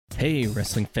Hey,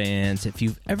 wrestling fans, if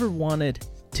you've ever wanted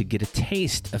to get a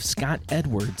taste of Scott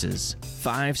Edwards'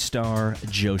 5-star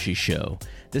Joshi show,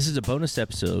 this is a bonus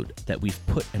episode that we've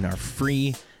put in our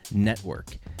free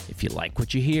network. If you like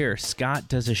what you hear, Scott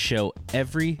does a show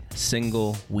every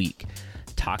single week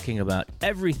talking about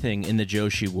everything in the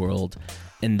Joshi world,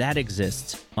 and that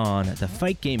exists on the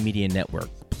Fight Game Media Network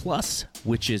Plus,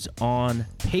 which is on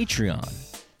Patreon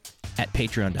at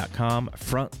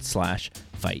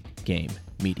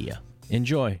patreon.com/fightgamemedia.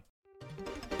 Enjoy.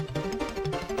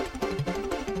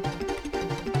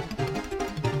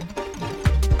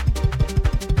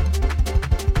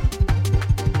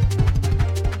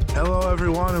 Hello,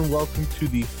 everyone, and welcome to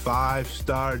the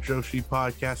 5-star Joshi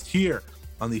podcast here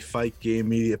on the Fight Game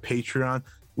Media Patreon.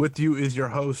 With you is your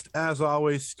host, as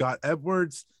always, Scott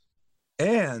Edwards,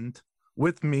 and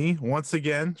with me, once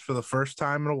again, for the first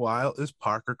time in a while, is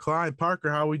Parker Klein. Parker,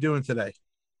 how are we doing today?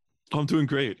 I'm doing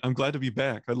great. I'm glad to be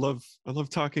back. I love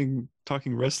talking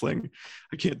wrestling.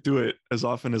 I can't do it as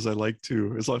often as I like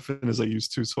to, as often as I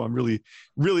used to. So I'm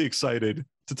really excited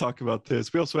to talk about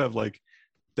this. We also have like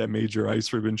that major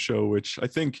Ice Ribbon show, which I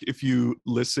think if you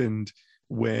listened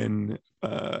when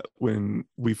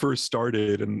we first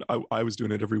started, and I was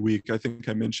doing it every week, I think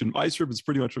I mentioned Ice Ribbon is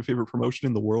pretty much my favorite promotion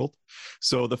in the world.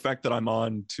 So the fact that I'm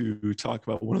on to talk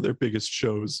about one of their biggest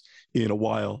shows in a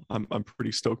while, I'm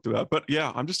pretty stoked about. But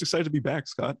yeah, I'm just excited to be back,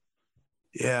 Scott.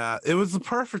 Yeah, it was the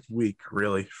perfect week,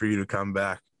 really, for you to come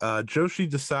back. Joshi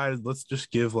decided, let's just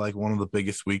give like one of the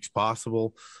biggest weeks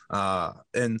possible.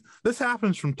 And this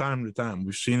happens from time to time.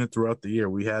 We've seen it throughout the year.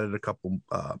 We had it a couple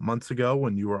months ago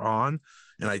when you were on,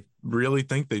 and I really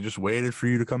think they just waited for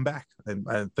you to come back. And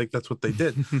I think that's what they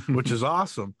did, which is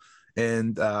awesome.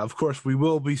 And of course, we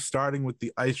will be starting with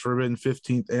the Ice Ribbon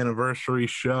 15th anniversary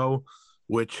show,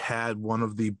 which had one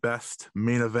of the best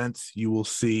main events you will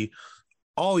see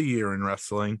all year in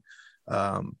wrestling,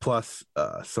 plus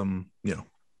some,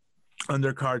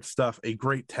 undercard stuff, a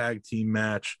great tag team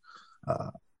match.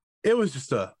 It was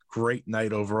just a great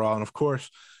night overall. And of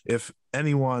course, if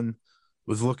anyone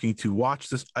was looking to watch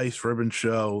this Ice Ribbon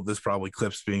show, there's probably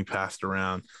clips being passed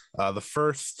around. The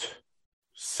first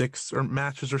 6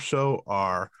 matches or so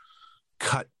are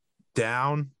cut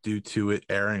down due to it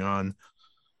airing on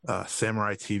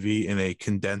Samurai TV in a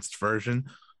condensed version.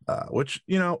 Which,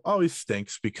 always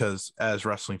stinks because as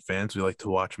wrestling fans, we like to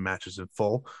watch matches in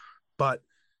full. But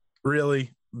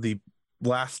really, the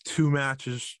last 2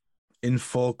 matches in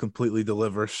full completely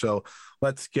deliver. So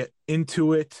let's get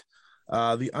into it.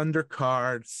 The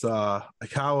undercards,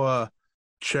 Akawa,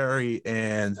 Cherry,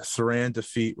 and Saran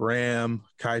defeat Ram,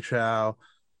 Kaichao,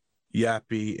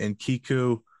 Yappy, and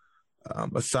Kiku.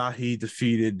 Asahi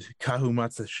defeated Kahu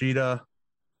Matsushita.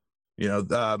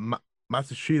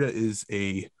 Matsushita is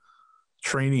a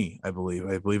trainee, I believe.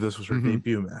 I believe this was her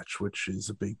debut match, which is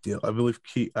a big deal. I believe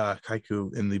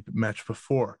Kaiku in the match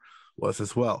before was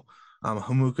as well.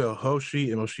 Hamuko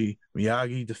Hoshi and Moshi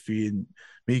Miyagi defeated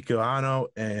Miko Ano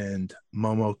and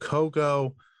Momo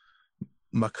Kogo.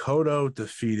 Makoto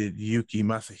defeated Yuki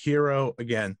Masahiro.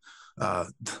 Again,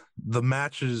 the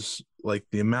matches, like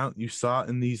the amount you saw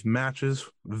in these matches,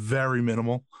 very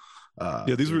minimal.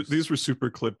 These were super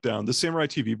clipped down. The Samurai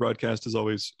TV broadcast is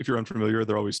always, if you're unfamiliar,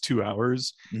 they're always 2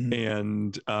 hours,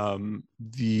 and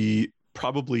the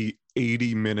probably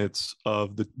 80 minutes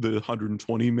of the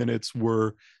 120 minutes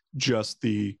were just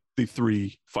the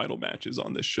 3 final matches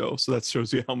on this show. So that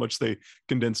shows you how much they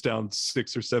condensed down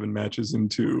 6 or 7 matches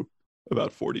into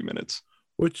about 40 minutes.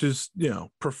 Which is,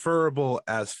 preferable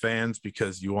as fans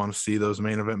because you want to see those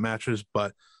main event matches.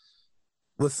 But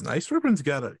listen, Ice Ribbon's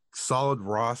got a solid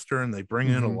roster and they bring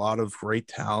in a lot of great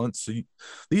talent. So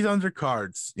these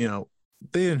undercards, they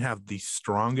didn't have the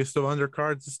strongest of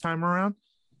undercards this time around,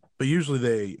 but usually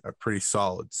they are pretty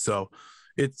solid. So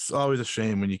it's always a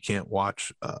shame when you can't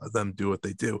watch them do what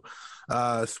they do.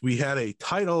 So we had a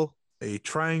triangle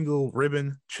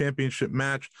ribbon championship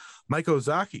match. Maiko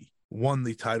Ozaki won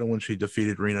the title when she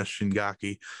defeated Rina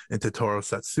Shingaki and Totoro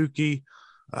Satsuki.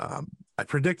 I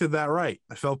predicted that right.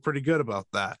 I felt pretty good about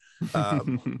that.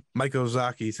 Maiko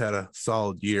Ozaki's had a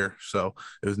solid year, so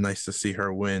it was nice to see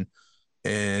her win.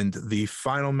 And the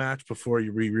final match before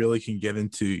we really can get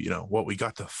into, what we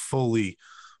got to fully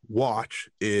watch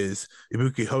is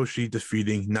Ibuki Hoshi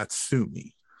defeating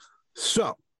Natsumi.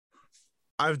 So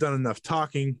I've done enough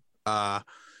talking. The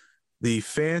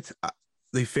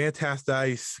Fantastic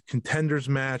Ice Contenders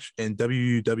match and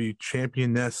WUW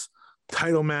Championess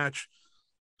title match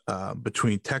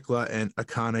between Tekla and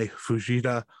Akane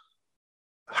Fujita.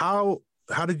 How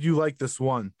did you like this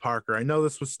one, Parker? I know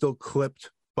this was still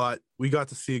clipped, but we got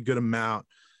to see a good amount.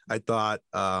 I thought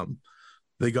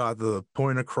they got the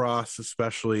point across,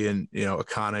 especially, and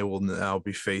Akane will now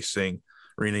be facing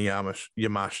Rina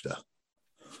Yamashita.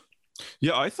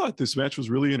 Yeah, I thought this match was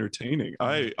really entertaining.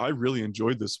 I really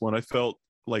enjoyed this one. I felt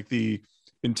like the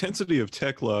intensity of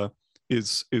Tekla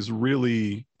is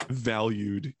really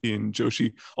valued in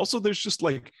Joshi. Also, there's just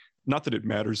like, not that it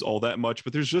matters all that much,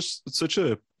 but there's just such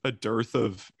a dearth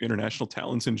of international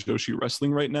talents in Joshi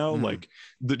wrestling right now. Like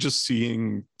just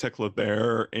seeing Tekla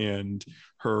Bear and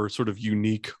her sort of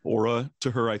unique aura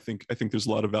to her, I think there's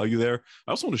a lot of value there.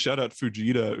 I also want to shout out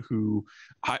Fujita, who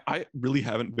I really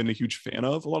haven't been a huge fan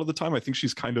of a lot of the time. I think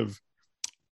she's kind of,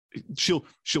 she'll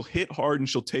hit hard and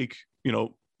she'll take,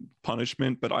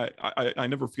 punishment, but I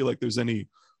never feel like there's any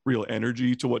real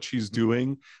energy to what she's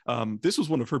doing. This was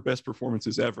one of her best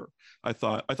performances ever. I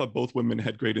thought both women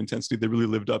had great intensity. They really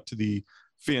lived up to the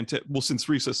well, since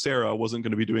Risa Sarah wasn't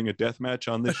going to be doing a death match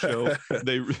on this show,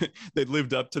 they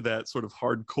lived up to that sort of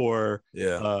hardcore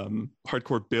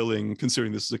billing,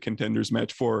 considering this is a contenders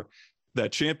match for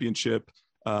that championship.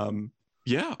 I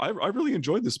really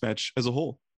enjoyed this match as a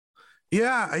whole.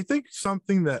 Yeah, I think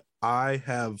something that I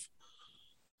have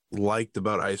liked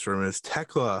about Ice Ribbon is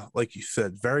Tekla, like you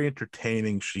said, very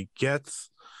entertaining. She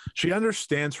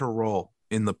understands her role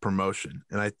in the promotion,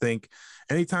 and I think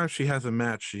anytime she has a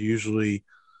match, she usually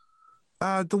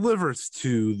delivers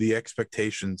to the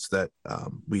expectations that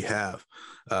we have.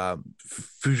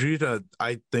 Fujita,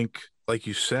 I think, like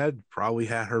you said, probably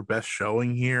had her best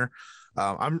showing here.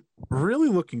 I'm really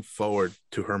looking forward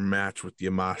to her match with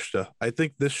Yamashita. I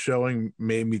think this showing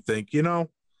made me think, that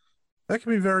could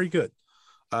be very good.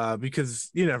 Because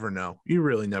you never know. You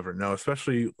really never know,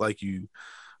 especially like you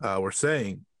were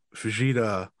saying,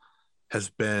 Fujita has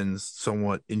been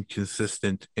somewhat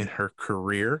inconsistent in her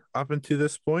career up until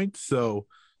this point. So,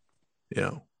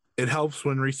 it helps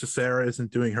when Risa Sarah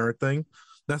isn't doing her thing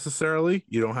necessarily.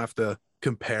 You don't have to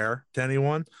compare to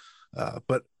anyone.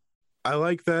 But I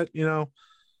like that,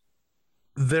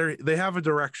 they have a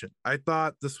direction. I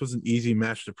thought this was an easy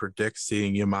match to predict,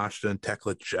 seeing Yamashita and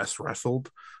Tekla just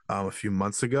wrestled a few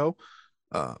months ago.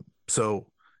 So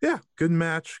yeah, good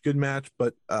match.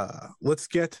 But let's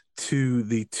get to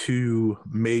the two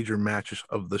major matches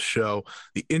of the show.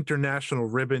 The International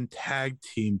Ribbon Tag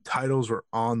Team titles were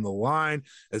on the line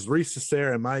as Risa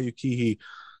Sarah and Mayu Kihi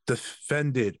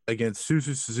defended against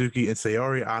Suzu Suzuki and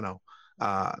Sayori Ano.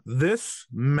 This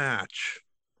match,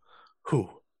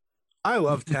 I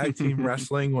love tag team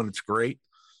wrestling when it's great,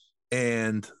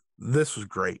 and this was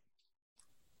great.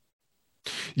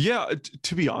 Yeah,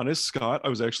 to be honest, Scott, I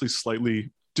was actually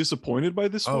slightly disappointed by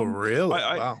this one. Oh, really?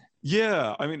 Wow.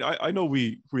 Yeah, I mean, I know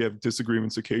we have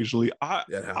disagreements occasionally.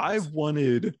 I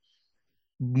wanted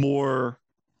more.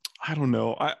 I don't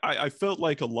know. I felt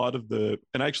like a lot of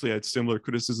and actually I had similar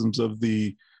criticisms of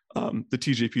the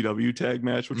TJPW tag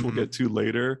match, which we'll get to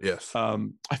later. Yes.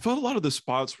 I felt a lot of the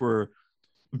spots were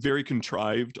very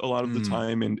contrived a lot of the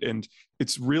time, and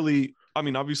it's really, I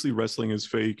mean, obviously wrestling is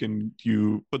fake,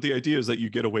 but the idea is that you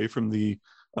get away from the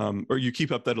or you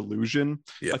keep up that illusion.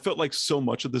 I felt like so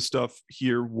much of the stuff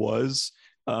here was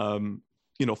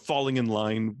falling in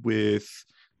line with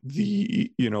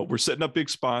we're setting up big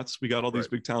spots, we got all these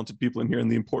big talented people in here, and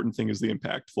the important thing is the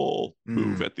impactful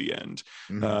move at the end.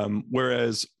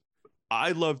 Whereas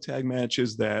I love tag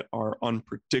matches that are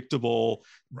unpredictable,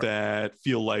 that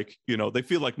feel like, they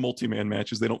feel like multi-man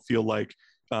matches. They don't feel like,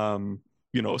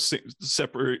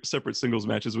 separate singles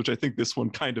matches, which I think this one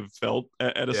kind of felt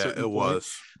at a certain point.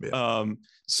 Was. Yeah.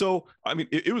 So, I mean,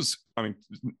 it was,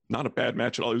 not a bad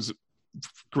match at all. It was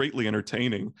greatly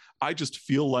entertaining. I just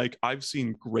feel like I've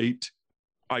seen great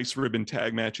Ice Ribbon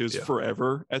tag matches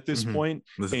forever at this point.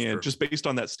 And just based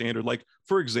on that standard, like,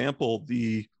 for example,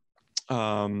 the,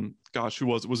 who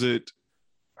was it?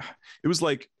 It was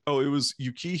like, it was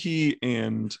Yukihi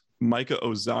and Maika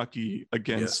Ozaki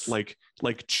against like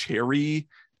Cherry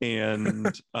and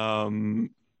who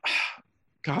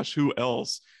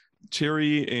else?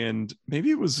 Cherry and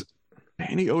maybe it was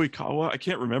Manny Oikawa. I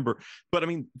can't remember, but I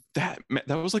mean that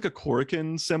was like a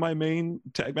Korakuen semi-main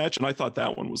tag match, and I thought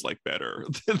that one was like better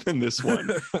than this one.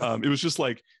 It was just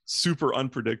like super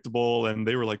unpredictable, and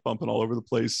they were like bumping all over the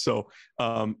place. So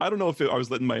I don't know if I was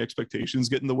letting my expectations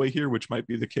get in the way here, which might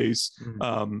be the case.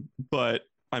 But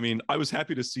I mean, I was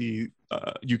happy to see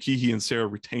Yukihi and Sarah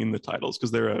retain the titles because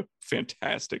they're a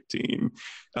fantastic team.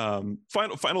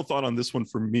 Final thought on this one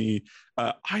for me.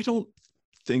 I don't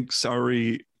think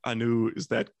Saori Anu is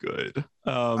that good.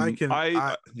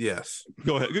 Yes.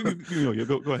 Go ahead. Go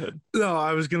ahead. No,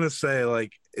 I was gonna say,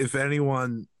 like, if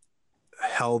anyone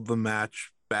held the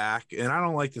match back, and I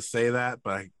don't like to say that,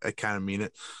 but I kind of mean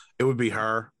it, it would be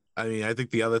her. I mean, I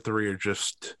think the other three are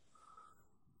just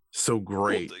so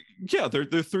great. Well, yeah, they're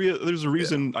three. There's a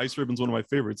reason Ice Ribbon's one of my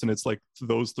favorites, and it's like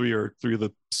those three are three of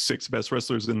the six best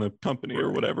wrestlers in the company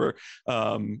or whatever.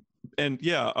 And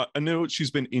yeah, I know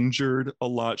she's been injured a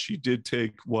lot. She did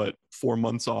take 4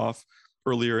 months off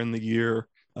earlier in the year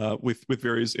with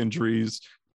various injuries,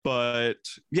 but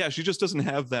yeah, she just doesn't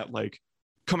have that like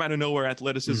come out of nowhere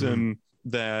athleticism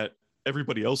that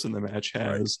everybody else in the match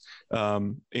has.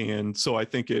 And so I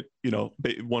think it,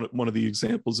 one of the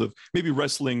examples of maybe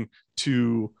wrestling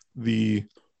to the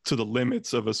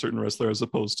limits of a certain wrestler as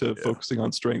opposed to focusing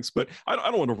on strengths. But I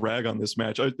don't want to rag on this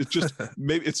match. It's just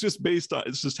maybe it's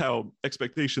just how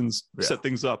expectations set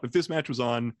things up. If this match was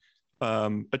on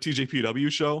a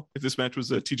TJPW show, if this match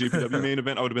was a TJPW main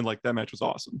event, I would have been like, that match was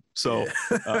awesome. So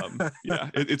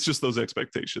it's just those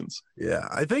expectations. Yeah,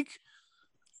 I think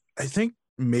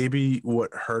maybe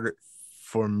what hurt it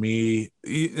for me,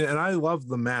 and I love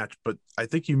the match, but I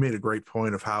think you made a great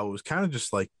point of how it was kind of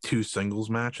just like two singles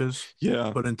matches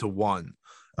put into one.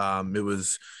 It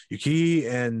was Yuki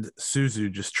and Suzu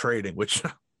just trading, which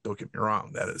don't get me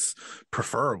wrong, that is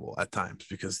preferable at times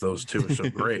because those two are so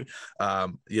great.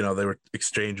 They were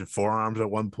exchanging forearms at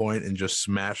one point and just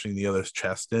smashing the other's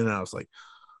chest in, and I was like,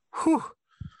 whew,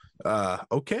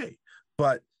 okay.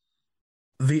 But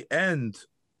the end,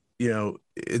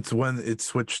 it's when it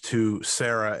switched to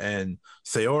Sarah and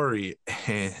Sayori,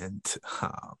 and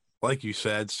like you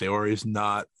said, Sayori's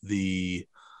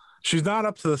she's not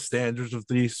up to the standards of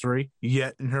these three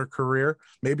yet in her career.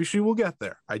 Maybe she will get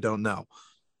there. I don't know.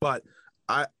 But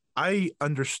I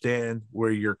understand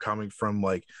where you're coming from.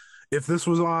 Like, if this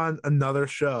was on another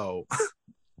show,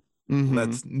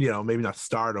 that's, maybe not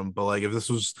Stardom, but like if this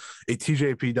was a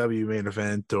TJPW main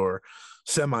event or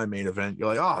semi-main event, you're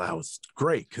like, oh, that was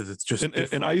great, because it's just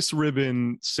an Ice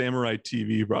Ribbon Samurai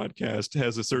TV broadcast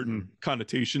has a certain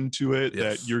connotation to it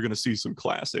that you're going to see some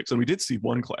classics, and we did see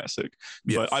one classic,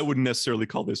 but I wouldn't necessarily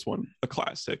call this one a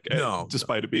classic,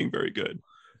 despite it being very good.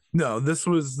 No, this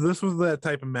was that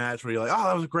type of match where you're like, oh,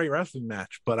 that was a great wrestling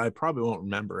match, but I probably won't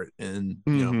remember it in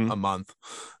a month,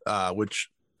 which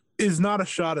is not a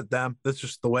shot at them. That's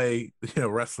just the way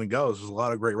wrestling goes. There's a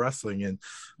lot of great wrestling, and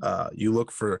you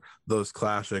look for those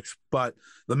classics. But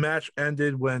the match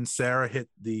ended when Sarah hit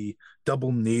the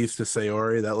double knees to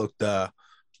Sayori. That looked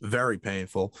very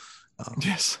painful.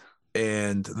 Yes,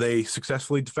 and they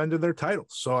successfully defended their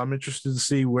titles. So I'm interested to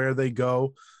see where they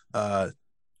go.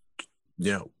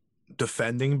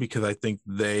 Defending, because I think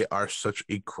they are such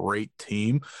a great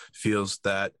team. Feels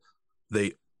that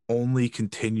they only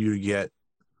continue to get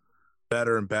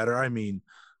better and better. I mean,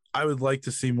 I would like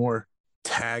to see more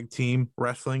tag team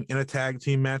wrestling in a tag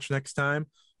team match next time,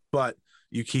 but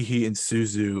Yukihi and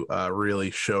Suzu really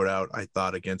showed out, I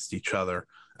thought, against each other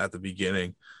at the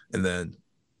beginning, and then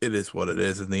it is what it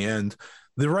is in the end.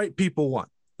 The right people won.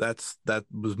 That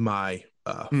was my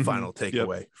final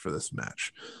takeaway for this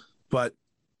match. But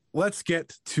let's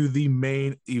get to the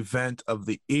main event of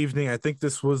the evening. I think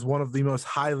this was one of the most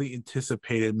highly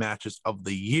anticipated matches of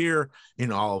the year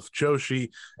in all of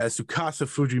Joshi, as Tsukasa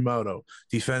Fujimoto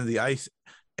defended the Ice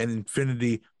and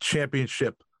Infinity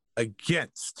Championship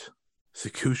against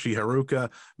Sakushi Haruka.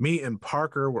 Me and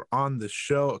Parker were on the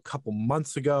show a couple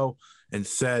months ago and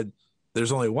said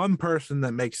there's only one person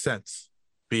that makes sense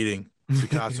beating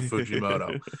Tsukasa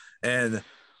Fujimoto. And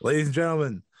ladies and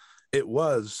gentlemen, it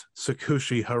was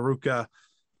Sakushi Haruka.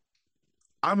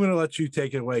 I'm going to let you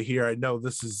take it away here. I know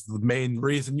this is the main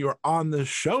reason you're on the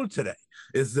show today,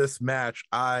 is this match.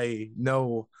 I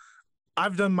know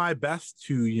I've done my best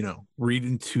to, read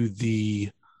into the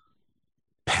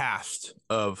past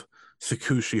of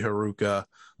Sakushi Haruka,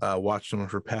 watch some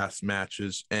of her past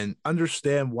matches, and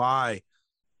understand why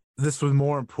this was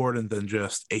more important than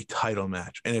just a title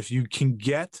match. And if you can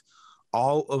get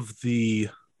all of the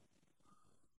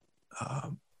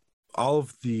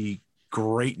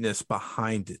greatness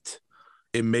behind it,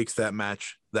 it makes that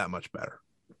match that much better.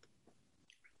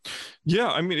 Yeah,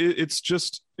 I mean,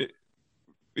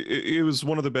 it was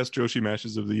one of the best Joshi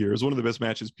matches of the year. It was one of the best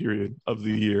matches, period, of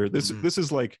the year. This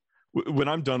is like, when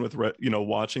I'm done with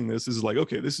watching this is like,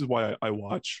 okay, this is why I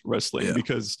watch wrestling,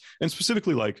 because, and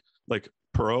specifically like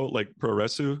pro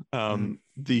resu,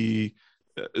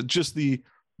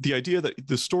 the idea that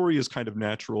the story is kind of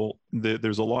natural, that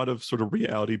there's a lot of sort of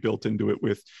reality built into it,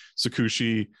 with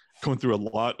Sakushi going through a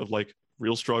lot of like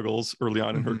real struggles early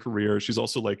on in her career. She's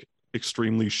also like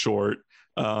extremely short,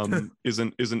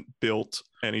 isn't built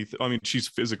anything. I mean, she's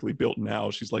physically built now.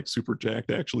 She's like super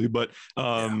jacked actually, but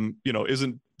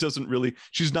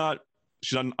she's not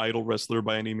an idol wrestler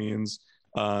by any means.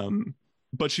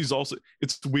 But she's also,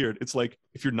 it's weird. It's like,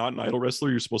 if you're not an idol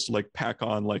wrestler, you're supposed to like pack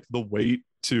on like the weight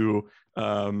to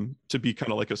to be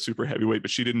kind of like a super heavyweight,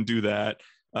 but she didn't do that.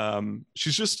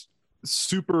 She's just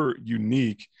super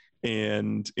unique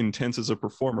and intense as a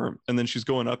performer. And then she's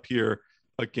going up here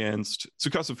against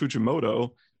Tsukasa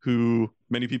Fujimoto, who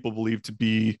many people believe to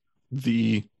be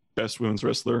the best women's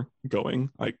wrestler going.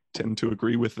 I tend to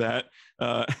agree with that,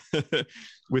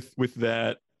 with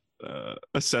that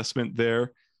assessment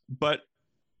there. But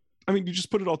I mean, you just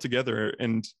put it all together,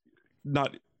 and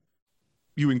not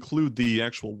you include the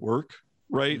actual work,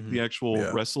 right? Mm-hmm. The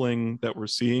actual wrestling that we're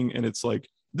seeing, and it's like,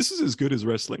 this is as good as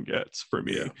wrestling gets for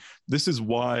me. This is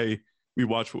why we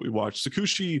watch what we watch.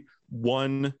 Tsukushi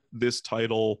won this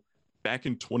title back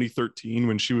in 2013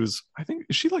 when she was, I think,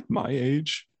 is she like my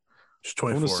age? She's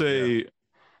 24. I want to say,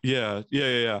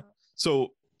 yeah.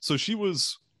 So she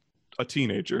was a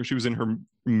teenager. She was in her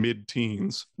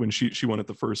mid-teens when she won it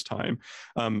the first time.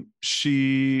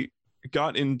 She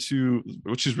got into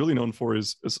what she's really known for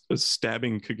is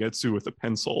stabbing Kagetsu with a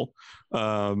pencil,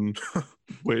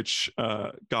 which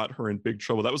got her in big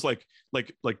trouble. That was like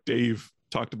Dave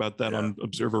talked about that on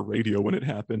Observer Radio when it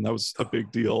happened. That was a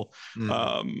big deal.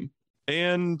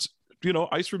 And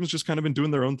Ice Ribbon's just kind of been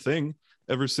doing their own thing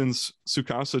ever since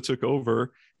Tsukasa took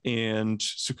over. And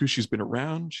Tsukushi's been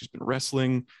around. She's been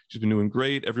wrestling. She's been doing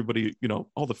great. Everybody,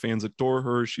 all the fans adore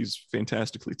her. She's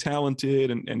fantastically talented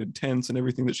and intense in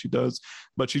everything that she does.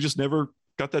 But she just never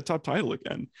got that top title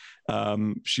again.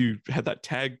 She had that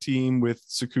tag team with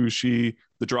Tsukushi,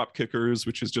 the Drop Kickers,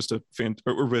 which is just a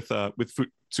with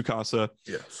Tsukasa,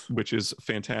 which is a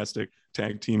fantastic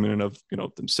tag team in and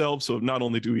of themselves. So not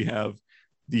only do we have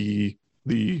the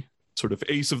sort of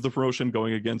ace of the promotion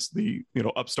going against the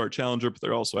upstart challenger, but they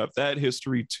also have that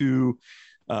history too.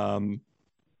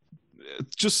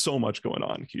 Just so much going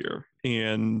on here,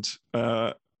 and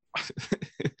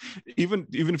even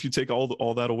if you take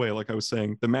all that away, like I was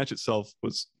saying, the match itself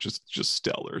was just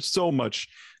stellar. So much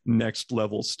next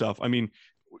level stuff. I mean,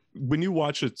 when you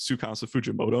watch a Tsukasa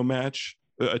Fujimoto match,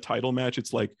 a title match,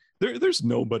 it's like there's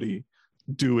nobody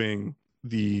doing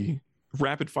the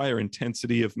rapid fire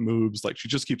intensity of moves. Like, she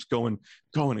just keeps going.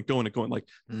 Like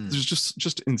there's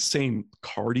just insane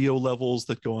cardio levels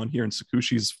that go on here, and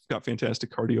Tsukushi's got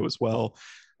fantastic cardio as well.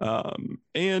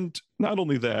 And not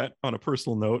only that, on a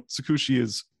personal note, Tsukushi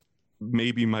is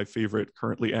maybe my favorite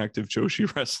currently active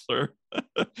Joshi wrestler.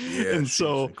 And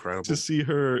so incredible. to see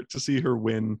her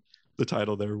win the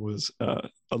title there was a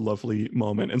lovely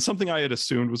moment, and something I had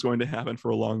assumed was going to happen for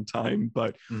a long time,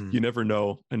 but you never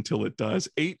know until it does.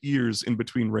 8 years in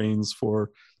between reigns for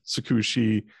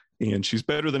Tsukushi, and she's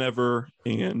better than ever.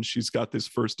 And she's got this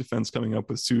first defense coming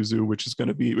up with Suzu, which is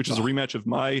a rematch of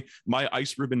my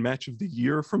Ice Ribbon match of the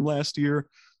year from last year.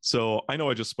 So I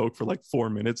know I just spoke for like 4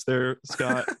 minutes there,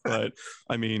 Scott, but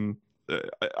I mean,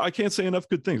 I can't say enough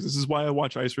good things. This is why I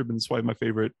watch Ice Ribbon. It's why my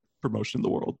favorite promotion in the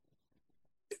world.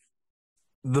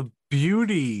 The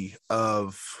beauty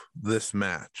of this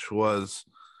match was,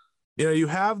 you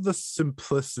have the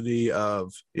simplicity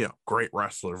of, great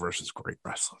wrestler versus great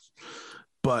wrestler,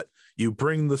 but you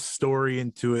bring the story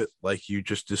into it, like you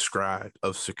just described,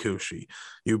 of Tsukushi.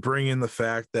 You bring in the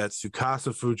fact that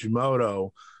Tsukasa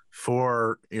Fujimoto,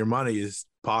 for your money, is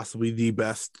possibly the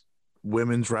best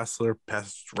women's wrestler,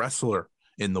 best wrestler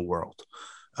in the world.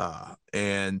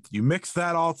 And you mix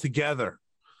that all together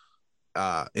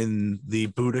in the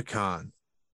Budokan,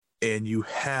 and you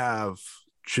have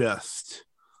just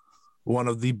one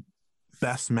of the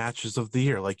best matches of the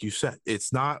year. Like you said,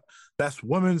 it's not best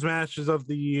women's matches of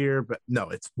the year, but no,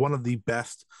 it's one of the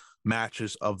best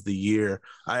matches of the year.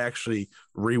 I actually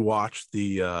rewatched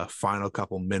the final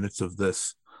couple minutes of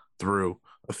this through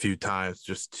a few times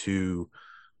just to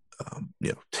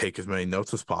take as many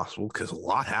notes as possible, because a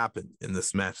lot happened in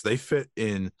this match. They fit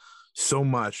in so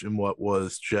much in what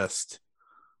was just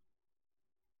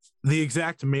the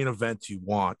exact main event you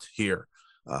want here.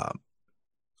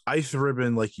 Ice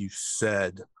Ribbon, like you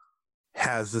said,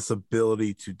 has this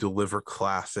ability to deliver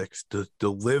classics, to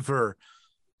deliver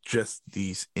just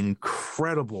these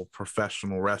incredible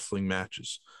professional wrestling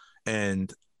matches.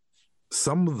 And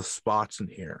some of the spots in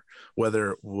here,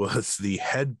 whether it was the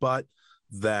headbutt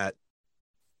that,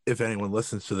 if anyone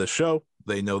listens to the show,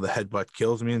 they know the headbutt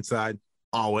kills me inside.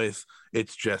 Always.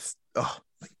 It's just, oh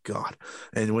my God.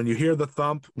 And when you hear the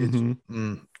thump,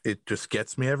 it just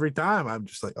gets me every time. I'm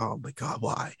just like, oh my God,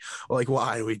 why? Like,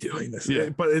 why are we doing this? Yeah.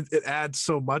 But it adds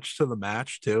so much to the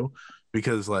match too,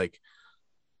 because like,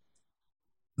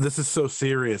 this is so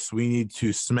serious. We need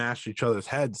to smash each other's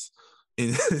heads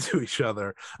into each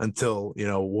other until,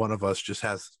 one of us just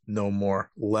has no more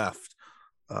left.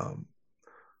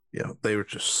 They were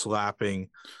just slapping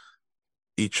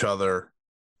each other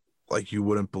like you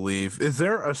wouldn't believe. Is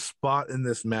there a spot in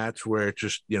this match where it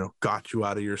just, got you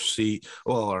out of your seat?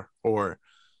 Well, or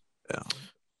yeah.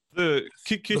 The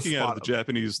kicking out of the spot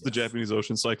Japanese, the Japanese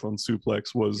Ocean Cyclone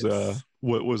suplex was Yes.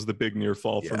 what was the big near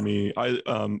fall for Yeah. me.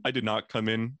 I did not come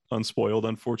in unspoiled,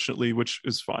 unfortunately, which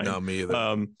is fine. No, me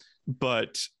either.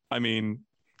 But I mean,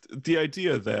 the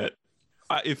idea that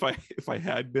if I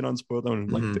had been unspoiled, I would have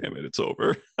been like, damn it, it's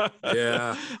over.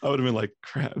 Yeah. I would have been like,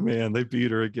 crap, man, they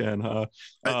beat her again, huh?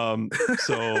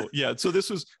 So yeah, so this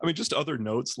was, I mean, just other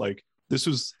notes, like this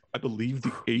was, I believe,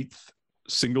 the 8th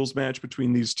singles match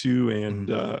between these two, and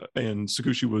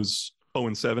Sakushi was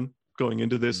 0-7 going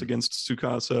into this against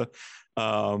Tsukasa.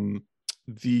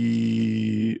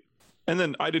 And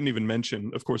then I didn't even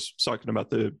mention, of course, talking about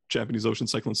the Japanese Ocean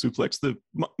Cyclone suplex, the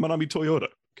Manami Toyota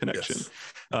connection. Yes.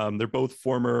 They're both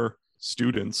former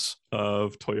students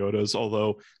of Toyota's,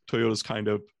 although Toyota's kind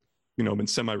of, been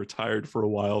semi-retired for a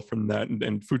while from that,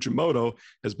 and Fujimoto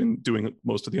has been doing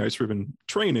most of the ice ribbon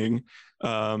training.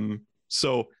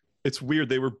 So it's weird.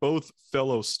 They were both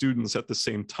fellow students at the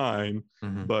same time,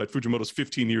 but Fujimoto's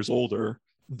 15 years older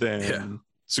than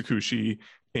Sakushi,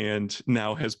 and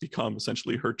now has become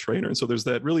essentially her trainer. And so there's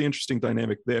that really interesting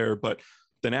dynamic there. But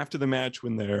then after the match,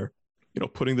 when they're,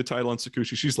 putting the title on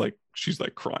Sakushi, she's like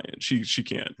crying. She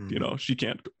can't, she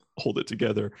can't hold it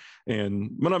together. And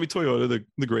Manami Toyota,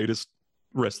 the greatest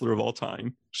wrestler of all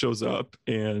time, shows up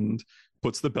and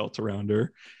puts the belt around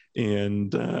her.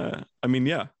 And I mean,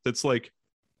 yeah, that's like,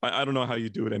 I don't know how you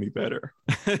do it any better.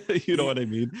 You know what I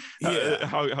mean? Yeah.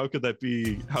 How could that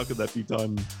be? How could that be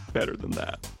done better than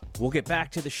that? We'll get back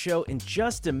to the show in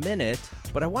just a minute,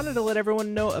 but I wanted to let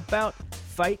everyone know about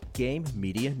Fight Game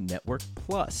Media Network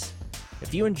Plus.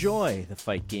 If you enjoy the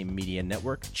Fight Game Media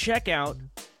Network, check out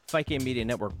Fight Game Media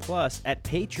Network Plus at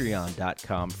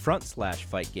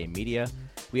patreon.com/Fight Game Media.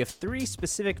 We have 3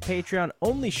 specific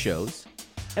Patreon-only shows,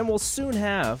 and we'll soon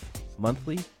have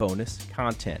monthly bonus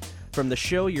content from the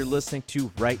show you're listening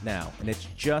to right now, and it's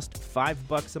just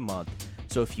 $5 a month.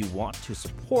 So if you want to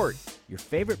support your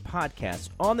favorite podcasts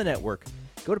on the network,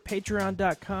 go to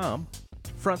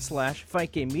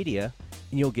patreon.com/Fight Game Media,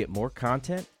 and you'll get more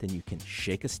content than you can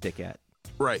shake a stick at.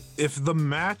 Right. If the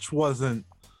match wasn't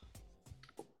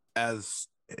as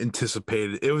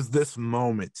anticipated, it was this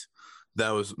moment that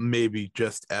was maybe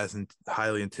just as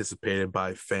highly anticipated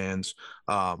by fans.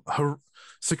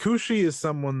 Sakushi is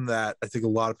someone that I think a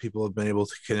lot of people have been able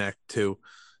to connect to,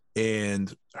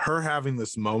 and her having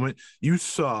this moment, you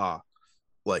saw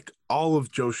like all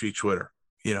of Joshi Twitter,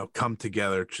 come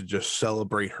together to just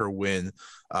celebrate her win.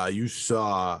 You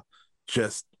saw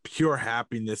just pure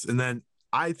happiness. And then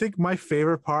I think my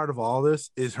favorite part of all this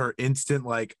is her instant,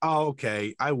 like, oh,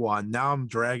 okay, I won. Now I'm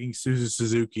dragging Suzu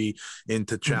Suzuki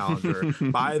into Challenger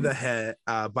by the hair.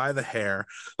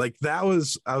 Like I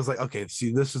was like, okay,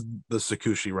 see, this is the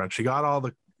Sakushi run. She got all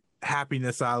the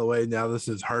happiness out of the way. Now this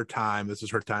is her time. This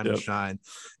is her time to shine.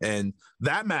 And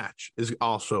that match is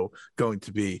also going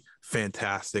to be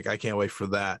fantastic. I can't wait for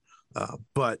that.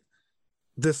 But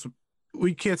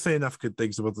we can't say enough good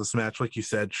things about this match. Like you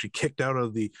said, she kicked out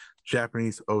of the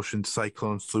Japanese Ocean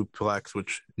Cyclone suplex,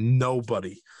 which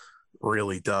nobody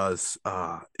really does.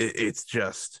 It's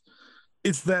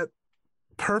that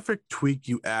perfect tweak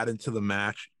you add into the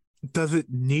match. Does it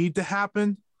need to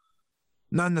happen?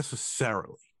 Not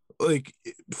necessarily. Like,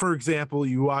 for example,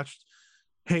 you watched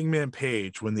Hangman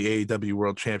Page win the AEW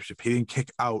World Championship. He didn't kick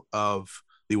out of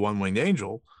the One-Winged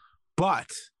Angel,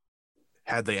 but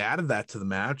had they added that to the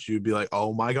match, you'd be like,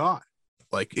 oh my God.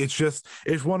 Like,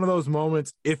 it's one of those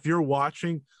moments. If you're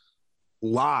watching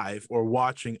live or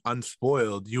watching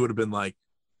unspoiled, you would have been like,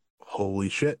 holy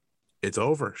shit, it's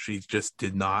over. She just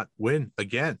did not win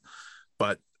again.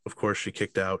 But of course, she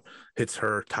kicked out, hits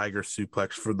her Tiger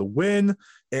suplex for the win,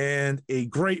 and a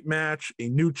great match, a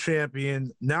new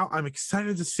champion. Now I'm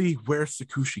excited to see where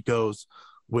Sakushi goes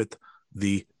with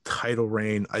the title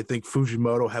reign. I think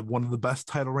Fujimoto had one of the best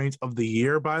title reigns of the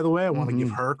year, by the way. I want to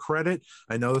give her credit.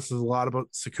 I know this is a lot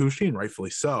about Sakushi, and rightfully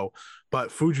so, but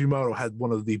Fujimoto had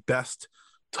one of the best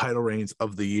title reigns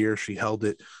of the year. She held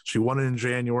it. She won it in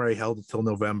January, held it till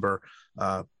November.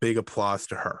 Big applause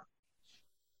to her.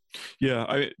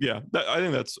 I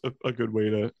think that's a good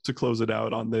way to close it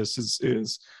out on this.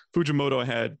 Is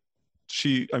Fujimoto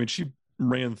she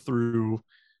ran through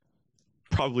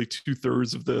probably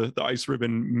 2/3 of the ice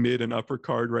ribbon mid and upper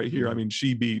card right here. I mean,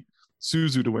 she beat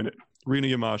Suzu to win it, Rina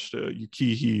Yamashita,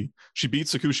 Yukihi. She beat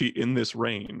Sakushi in this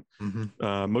reign.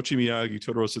 Mochi Miyagi,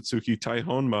 Totoro Satsuki, Tai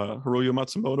Honma, Hiroyo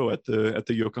Matsumoto at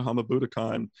the Yokohama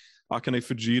Budokan, Akane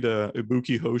Fujita,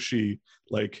 Ibuki Hoshi.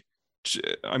 Like,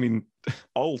 I mean,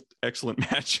 all excellent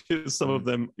matches. Some of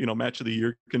them, match of the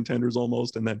year contenders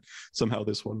almost, and then somehow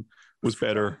this one was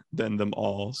better than them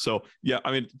all. So yeah,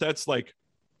 I mean, that's like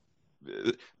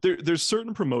there's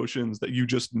certain promotions that you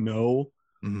just know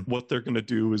what they're going to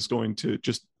do is going to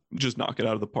just knock it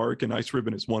out of the park, and Ice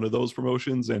Ribbon is one of those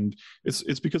promotions, and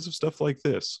it's because of stuff like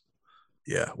this.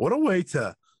 Yeah, what a way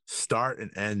to start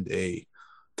and end a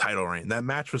title reign. That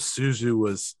match with Suzu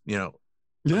was,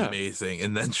 amazing,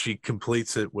 and then she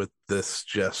completes it with this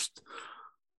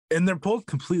and they're both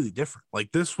completely different.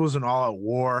 Like, this was an all-out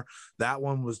war. That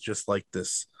one was just like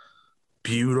this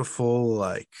beautiful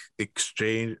like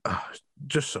exchange.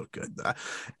 Just so good.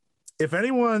 If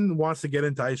anyone wants to get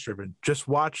into Ice Ribbon, just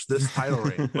watch this title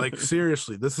reign. Like,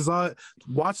 seriously, this is all.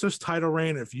 Watch this title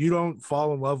reign. If you don't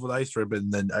fall in love with Ice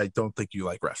Ribbon, then I don't think you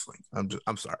like wrestling.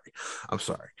 I'm sorry.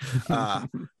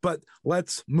 But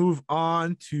let's move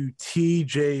on to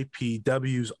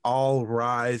TJPW's All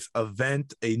Rise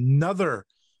event. Another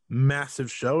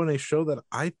massive show, and a show that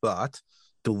I thought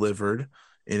delivered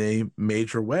in a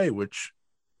major way, which,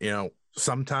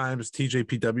 sometimes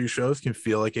TJPW shows can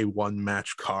feel like a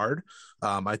one-match card.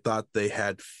 I thought they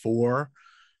had 4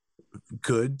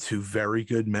 good to very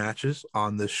good matches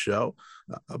on this show,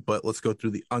 but let's go through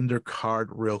the undercard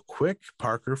real quick.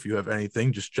 Parker, if you have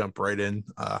anything, just jump right in.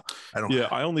 I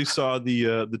only saw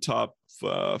the top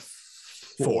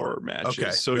 4 matches.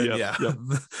 Okay. So yeah.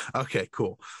 Okay,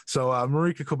 cool. So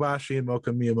Marika Kobashi and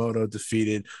Moka Miyamoto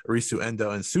defeated Arisu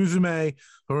Endo and Suzume.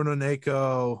 Haruno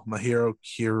Neko, Mahiro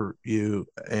Kiryu,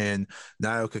 and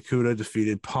Nayo Kakuta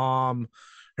defeated Palm,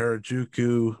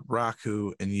 Harajuku,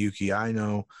 Raku, and Yuki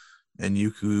Aino. And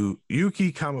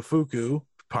Yuki Kamafuku,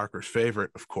 Parker's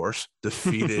favorite, of course,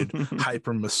 defeated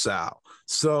Hyper Masao.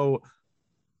 So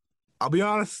I'll be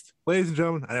honest, ladies and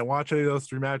gentlemen, I didn't watch any of those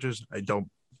 3 matches. I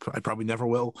probably never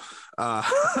will. But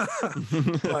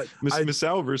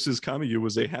Misao versus Kamiyu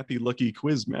was a happy lucky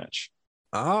quiz match.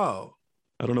 Oh.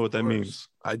 I don't know what that means.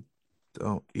 I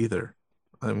don't either.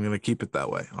 I'm going to keep it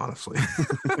that way, honestly.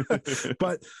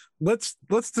 But let's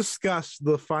discuss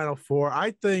the final 4.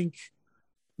 I think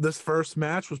this first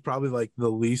match was probably like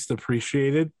the least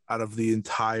appreciated out of the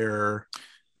entire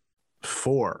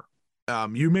 4.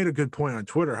 You made a good point on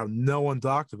Twitter how no one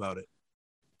talked about it.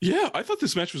 Yeah, I thought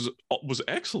this match was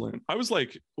excellent. I was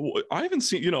like, I haven't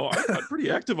seen, I'm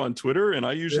pretty active on Twitter, and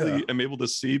I usually am able to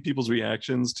see people's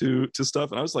reactions to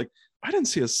stuff. And I was like, I didn't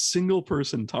see a single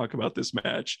person talk about this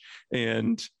match.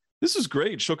 And this is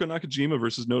great. Shoko Nakajima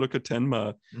versus Nodoka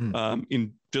Tenma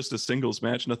in just a singles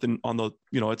match, nothing on the,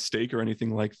 at stake or anything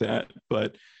like that.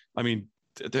 But I mean,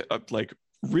 like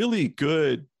really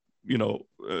good,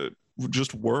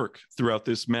 just work throughout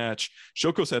this match.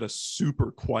 Shoko's had a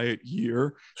super quiet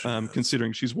year,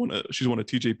 considering she's one of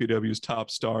TJPW's top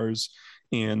stars,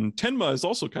 and Tenma has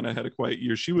also kind of had a quiet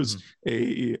year. She was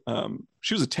a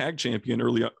tag champion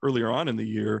earlier on in the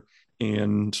year,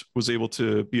 and was able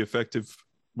to be effective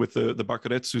with the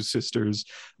Bakuretsu sisters,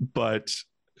 but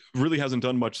really hasn't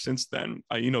done much since then.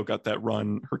 Aino got that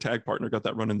run, her tag partner got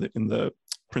that run in the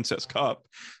Princess Cup.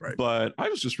 Right. But I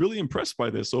was just really impressed by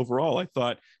this overall. I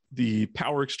thought the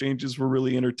power exchanges were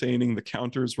really entertaining. The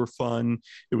counters were fun.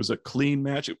 It was a clean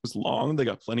match. It was long. They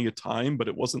got plenty of time, but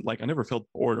it wasn't like I never felt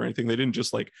bored or anything. They didn't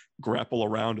just like grapple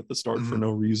around at the start for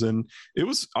no reason. It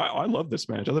was, I love this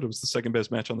match. I thought it was the second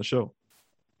best match on the show.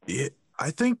 Yeah,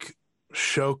 I think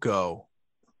Shoko,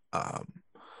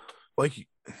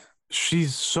 she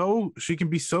can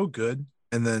be so good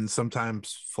and then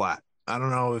sometimes flat. I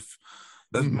don't know if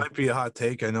that might be a hot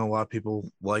take. I know a lot of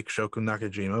people like Shoko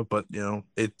Nakajima, but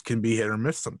it can be hit or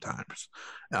miss sometimes.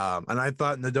 And I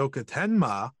thought Nodoka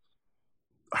Tenma,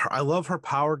 I love her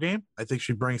power game. I think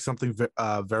she brings something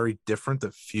very different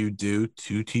that few do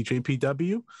to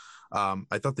TJPW.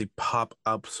 I thought the pop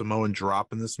up Samoan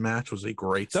drop in this match was a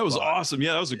great spot. That was awesome.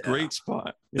 Yeah, that was a great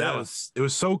spot. Yeah. It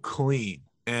was so clean.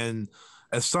 And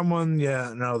as someone,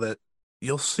 that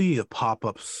you'll see a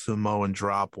pop-up Samoan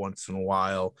drop once in a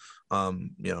while,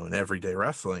 in everyday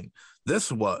wrestling.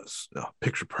 This was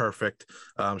picture perfect.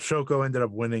 Shoko ended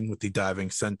up winning with the diving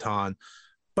senton,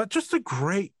 but just a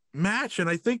great match. And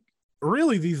I think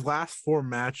really these last 4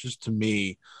 matches to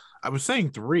me, I was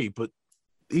saying 3, but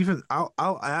even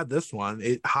I'll add this one.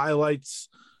 It highlights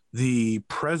the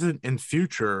present and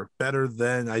future better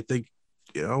than I think,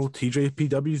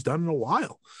 TJPW's done in a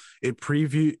while. It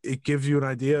gives you an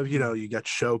idea of, you got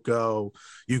Shoko,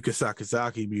 Yuka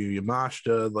Sakazaki, Miyu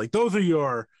Yamashita. Like those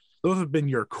have been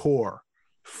your core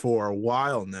for a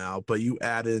while now, but you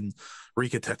add in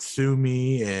Rika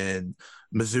Tatsumi and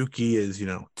Mizuki is,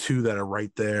 2 that are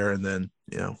right there. And then,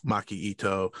 Maki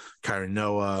Ito, Kairi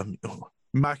Noa,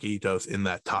 Maki Ito's in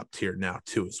that top tier now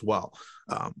too as well.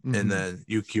 And then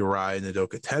Yuki Arai and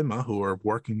Nadoka Tenma, who are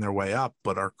working their way up,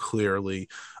 but are clearly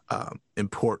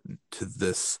important to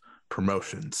this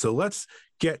promotion. So let's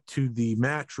get to the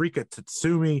match. Rika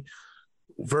Tatsumi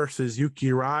versus Yuki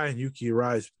Arai, and Yuki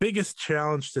Arai's biggest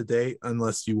challenge to date,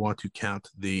 unless you want to count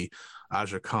the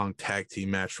Aja Kong tag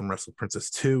team match from Wrestle Princess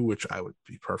 2, which I would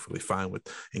be perfectly fine with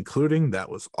including. That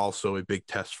was also a big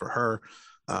test for her.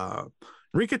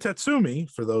 Rika Tatsumi,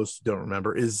 for those who don't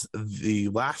remember, is the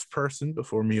last person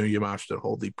before Miyu Yamashita to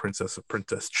hold the Princess of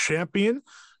Princess champion.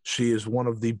 She is one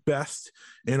of the best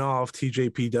in all of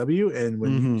TJPW. And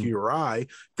when Yuki Arai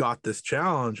got this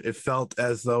challenge, it felt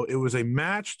as though it was a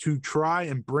match to try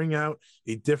and bring out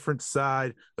a different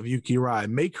side of Yuki Arai,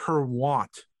 make her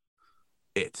want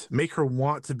it, make her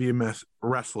want to be a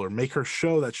wrestler, make her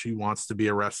show that she wants to be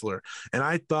a wrestler. And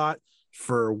I thought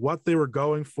for what they were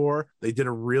going for, they did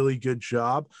a really good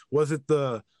job. Was it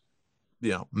the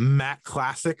Matt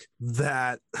Classic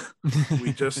that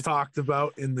we just talked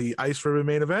about in the Ice Ribbon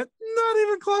main event? Not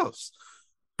even close.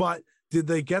 But did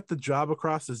they get the job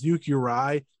across? Does Yuki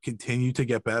Arai continue to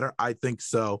get better? I think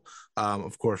so.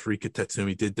 Of course, Rika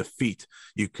Tatsumi did defeat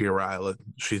Yuki Arai.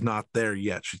 She's not there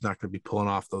yet. She's not going to be pulling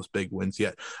off those big wins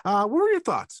yet. What were your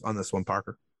thoughts on this one,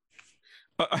 Parker?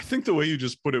 I think the way you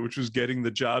just put it, which was getting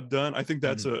the job done, I think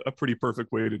that's a pretty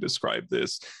perfect way to describe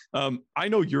this. I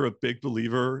know you're a big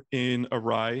believer in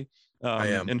Arai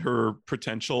and her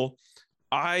potential.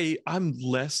 I'm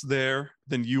less there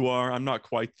than you are. I'm not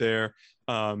quite there.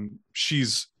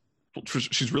 She's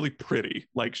really pretty.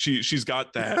 Like she's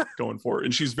got that going for her,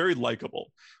 and she's very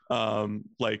likable.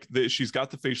 She's got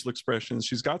the facial expressions.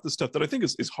 She's got the stuff that I think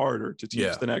is harder to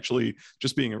teach than actually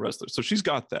just being a wrestler. So she's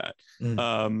got that.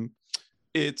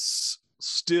 It's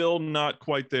still not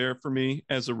quite there for me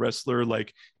as a wrestler.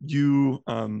 Like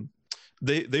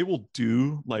they will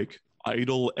do like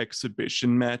idol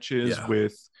exhibition matches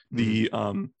with the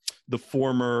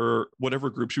former whatever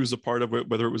group she was a part of,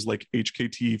 whether it was like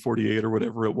HKT48 or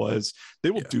whatever it was.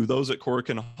 They will do those at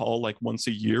Korakuen Hall like once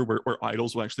a year, where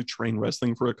idols will actually train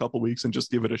wrestling for a couple weeks and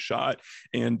just give it a shot.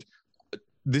 And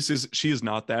she is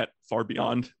not that far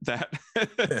beyond that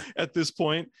at this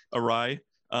point, Arai.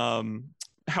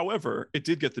 However, it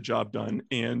did get the job done,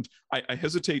 and I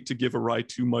hesitate to give Arai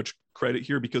too much credit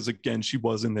here because, again, she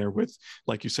was in there with,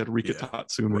 like you said, Rika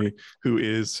Tatsumi, who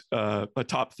is a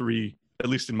top 3, at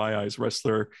least in my eyes,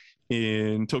 wrestler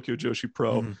in Tokyo Joshi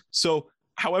Pro. So,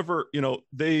 however,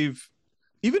 they've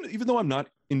even though I'm not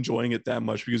enjoying it that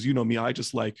much, because me, I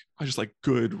just like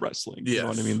good wrestling. You know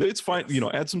what I mean? It's fine,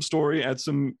 add some story, add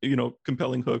some,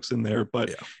 compelling hooks in there.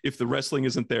 But if the wrestling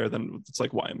isn't there, then it's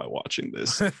like, why am I watching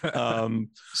this?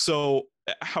 So,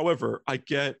 however, I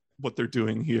get what they're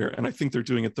doing here, and I think they're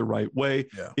doing it the right way.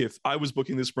 If I was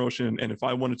booking this promotion and if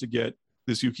I wanted to get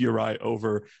this Yuki Arai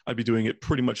over, I'd be doing it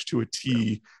pretty much to a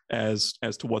T as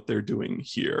to what they're doing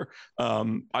here.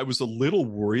 I was a little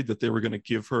worried that they were going to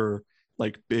give her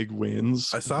like big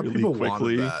wins. I saw really people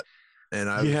quickly. wanted that, and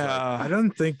I was like, I don't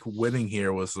think winning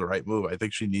here was the right move. I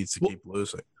think she needs to keep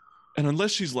losing. And unless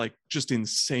she's like just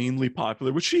insanely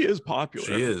popular, which she is popular,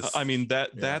 she is. I mean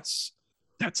that's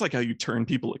like how you turn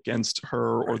people against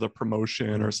her or the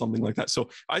promotion or something like that. So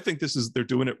I think they're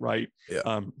doing it right.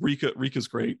 Rika's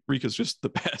great. Rika's just the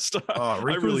best. I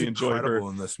really enjoyed her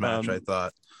in this match. I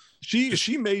thought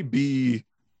she may be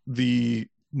the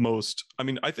most,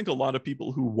 I think a lot of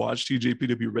people who watch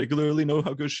TJPW regularly know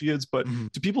how good she is, but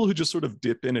to people who just sort of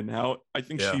dip in and out, I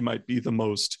think she might be the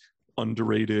most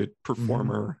underrated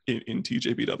performer in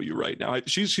TJPW right now.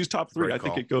 She's top 3. Great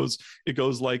call. I think it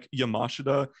goes like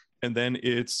Yamashita, and then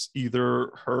it's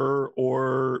either her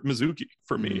or Mizuki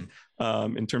for me,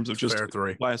 in terms of just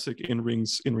classic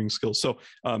in-ring skills. So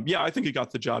I think it got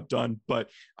the job done,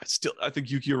 but I think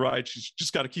Yuki Arai, she's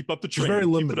just got to keep up the train. She's very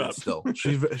limited still.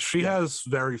 She has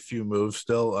very few moves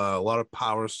still, a lot of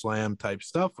power slam type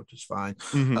stuff, which is fine.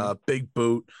 Big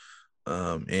boot,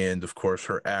 and of course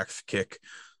her axe kick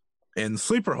and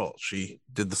sleeper hold. She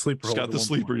did the sleeper hold. Got the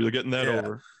sleeper. You're getting that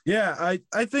over. Yeah,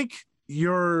 I think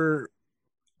your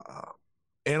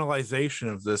analyzation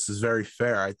of this is very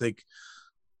fair. I think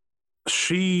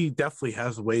she definitely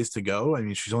has ways to go. I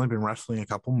mean, she's only been wrestling a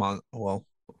couple months, well,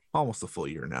 almost a full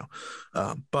year now.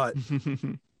 But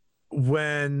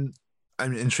and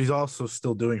she's also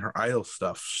still doing her idol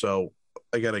stuff. So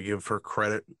I got to give her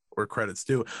credit where credit's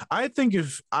due. I think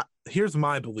here's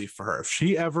my belief for her. If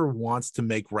she ever wants to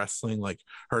make wrestling like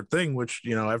her thing, which,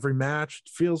 every match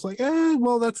feels like,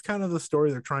 well, that's kind of the story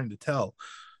they're trying to tell.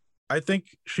 I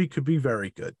think she could be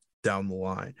very good down the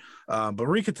line. But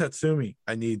Rika Tatsumi,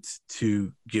 I need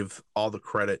to give all the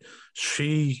credit.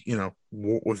 She,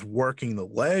 was working the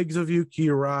legs of Yuki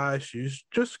Arai. She's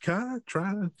just kind of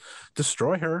trying to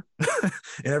destroy her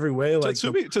in every way. Like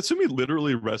Tatsumi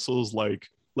literally wrestles like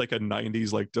a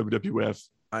 90s like WWF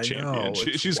champion. Know,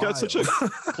 She's got such a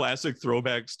classic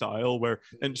throwback style where,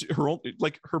 and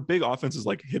her big offense is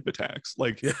like hip attacks.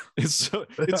 Like it's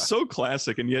so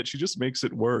classic, and yet she just makes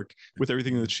it work with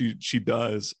everything that she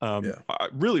does. I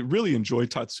really enjoy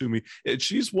Tatsumi.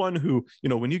 She's one who,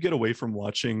 when you get away from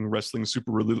watching wrestling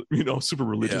super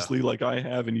religiously like I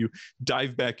have, and you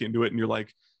dive back into it, and you're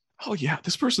like, oh yeah,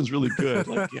 this person's really good.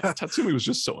 Like, yeah, Tatsumi was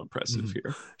just so impressive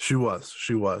here. She was.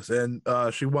 And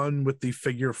she won with the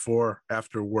figure 4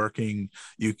 after working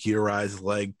Yuki Arai's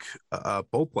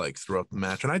both legs throughout the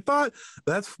match. And I thought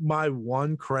that's my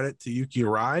one credit to Yuki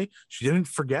Arai. She didn't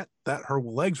forget that her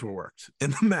legs were worked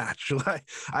in the match. Like,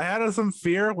 I had some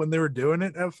fear when they were doing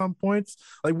it at some points.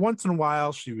 Like, once in a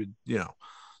while she would,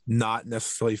 not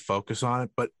necessarily focus on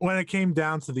it. But when it came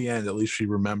down to the end, at least she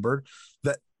remembered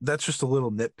that. That's just a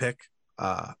little nitpick.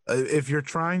 If you're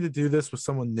trying to do this with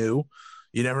someone new,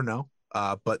 you never know.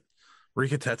 But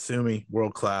Rika Tatsumi,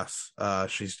 world class.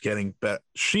 She's getting better.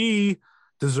 She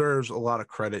deserves a lot of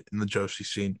credit in the Joshi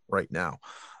scene right now.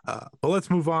 But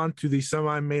let's move on to the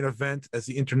semi-main event as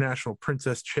the International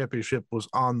Princess Championship was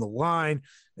on the line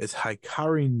as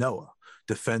Hikari Noah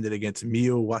defended against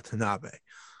Miyu Watanabe.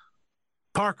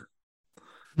 Parker,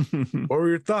 what were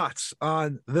your thoughts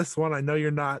on this one? I know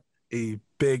you're not a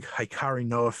big Hikari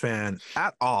Noah fan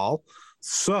at all,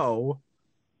 so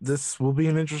this will be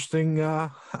an interesting I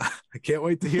can't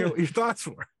wait to hear what your thoughts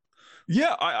were.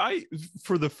 Yeah, I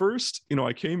for the first,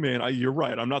 I came in, you're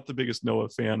right, I'm not the biggest Noah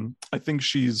fan. I think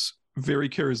she's very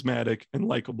charismatic and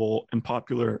likable and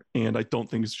popular, and I don't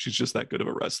think she's just that good of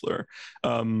a wrestler.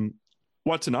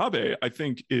 Watanabe, I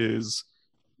think, is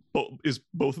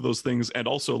both of those things, and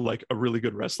also like a really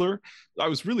good wrestler. I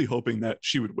was really hoping that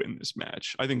she would win this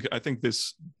match. I think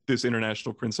this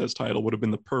International Princess title would have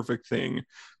been the perfect thing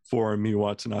for Miyu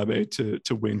Watanabe to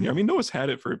win here. I mean, Noah's had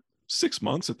it for 6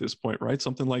 months at this point, right?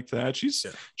 Something like that.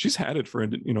 She's had it for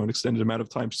an extended amount of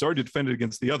time. She's already defended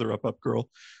against the other up girl.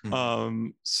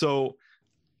 So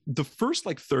the first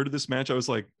third of this match, I was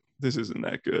like, this isn't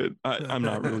that good. I'm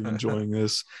not really enjoying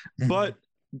this, but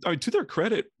to their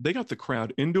credit, they got the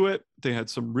crowd into it. They had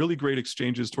some really great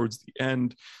exchanges towards the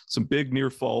end, some big near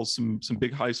falls, some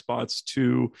big high spots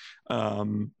too.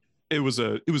 It was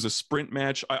a sprint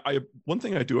match. One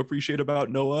thing I do appreciate about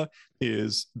Noah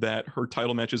is that her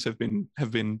title matches have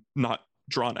been not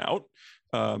drawn out.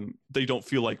 They don't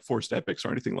feel like forced epics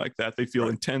or anything like that. They feel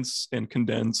intense and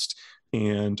condensed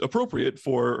and appropriate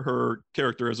for her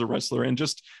character as a wrestler, and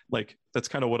just that's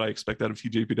kind of what I expect out of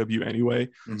TJPW anyway.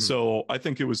 So I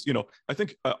think it was, I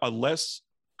think a less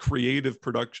creative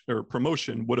production or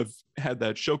promotion would have had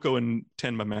that Shoko and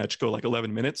Tenma match go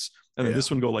 11 minutes, and then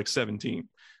this one go 17,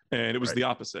 and it was the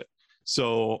opposite.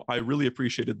 So I really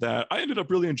appreciated that. I ended up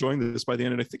really enjoying this by the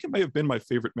end, and I think it may have been my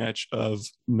favorite match of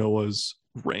Noah's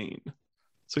reign.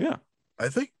 So yeah, I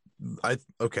think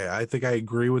I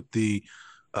agree with the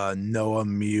Noah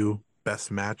Miyu best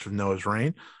match of Noah's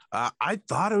reign. I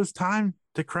thought it was time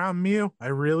to crown Miyu. I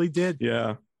really did.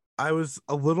 Yeah. I was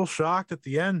a little shocked at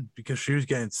the end because she was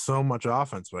getting so much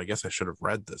offense, but I guess I should have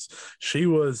read this. She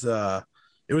was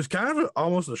it was kind of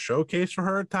almost a showcase for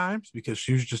her at times because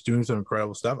she was just doing some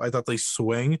incredible stuff. I thought the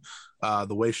swing,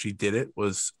 the way she did it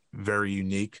was very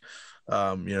unique.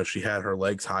 She had her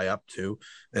legs high up too,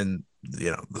 and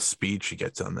the speed she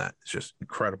gets on that is just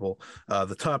incredible.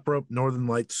 The top rope Northern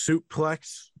Light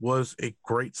suplex was a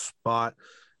great spot,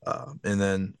 and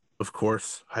then of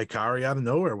course Hikari out of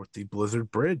nowhere with the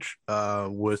Blizzard Bridge,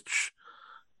 which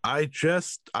I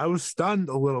was stunned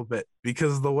a little bit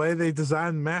because the way they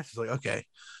designed the match is okay,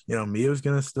 Miyu's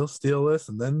gonna still steal this,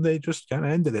 and then they just kind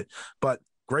of ended it. But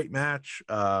great match.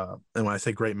 And when I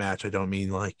say great match, I don't mean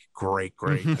great.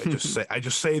 I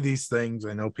just say these things.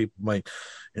 I know people might,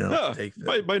 take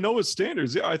them. By Noah's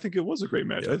standards. Yeah, I think it was a great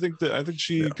match. Yeah. I think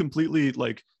she completely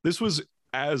this was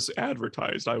as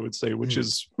advertised, I would say, which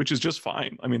is just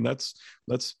fine. I mean, that's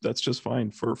just fine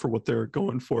for what they're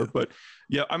going for. But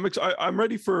yeah, I'm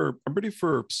ready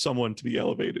for someone to be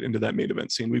elevated into that main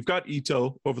event scene. We've got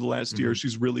Ito over the last year.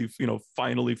 She's really,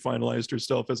 finally finalized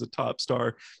herself as a top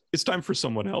star. It's time for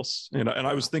someone else. And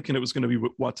I was thinking it was going to be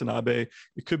Watanabe.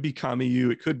 It could be Kamiyu.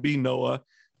 It could be Noah.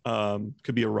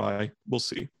 Could be Arai. We'll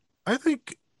see. I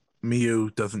think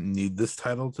Miyu doesn't need this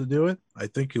title to do it. I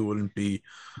think it wouldn't be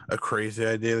a crazy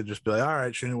idea to just be all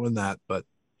right, she didn't win that, but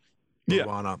move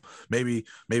on up. Maybe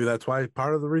that's why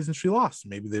part of the reason she lost.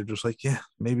 Maybe they're just like, yeah,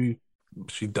 maybe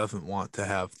she doesn't want to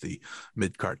have the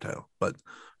mid-card title, but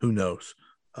who knows?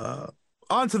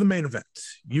 On to the main event.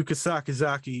 Yuka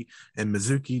Sakazaki and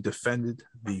Mizuki defended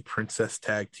the Princess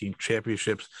Tag Team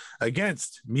Championships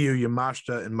against Miyu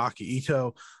Yamashita and Maki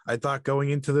Ito. I thought going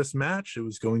into this match, it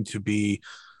was going to be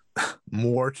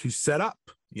more to set up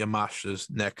Yamashita's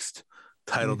next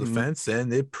title defense,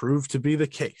 and it proved to be the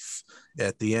case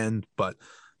at the end. But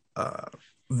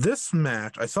this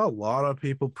match, I saw a lot of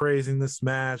people praising this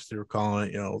match. They were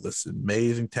calling it, this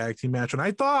amazing tag team match. And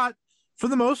I thought, for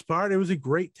the most part, it was a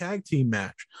great tag team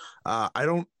match. I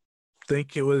don't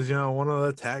think it was, one of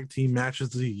the tag team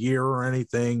matches of the year or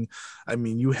anything. I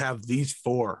mean, you have these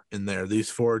four in there. These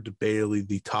four are debatably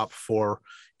the top four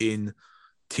in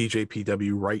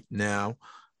TJPW right now.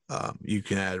 You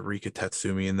can add Rika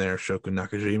Tatsumi in there, Shoko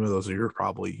Nakajima. Those are your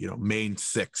probably, main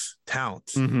six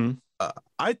talents.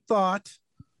 I thought,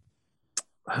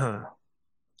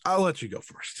 I'll let you go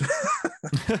first.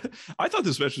 I thought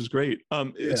this match was great.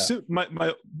 To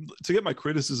get my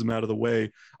criticism out of the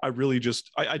way, I really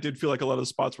I did feel like a lot of the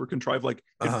spots were contrived. Like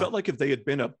it felt like if they had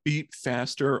been a beat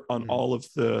faster on all of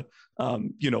the,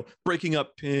 breaking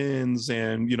up pins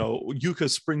and, Yuka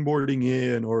springboarding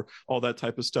in or all that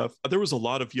type of stuff. There was a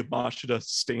lot of Yamashita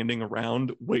standing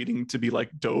around waiting to be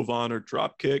like dove on or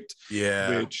drop kicked.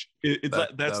 Yeah. Which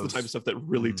that's the type of stuff that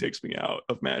really takes me out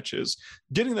of matches.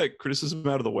 Getting that criticism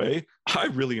out of the way, I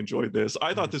really enjoyed this.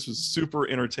 I thought this was super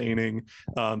entertaining.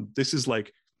 This is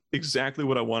like exactly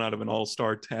what I want out of an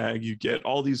all-star tag. You get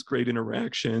all these great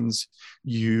interactions.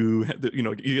 You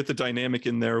get the dynamic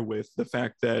in there with the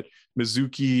fact that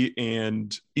Mizuki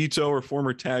and Ito are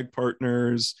former tag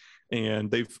partners, and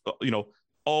they've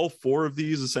all four of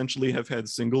these essentially have had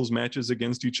singles matches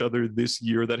against each other this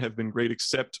year that have been great,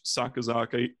 except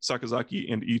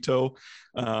Sakazaki and Ito.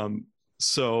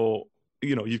 So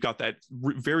you've got that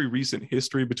very recent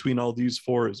history between all these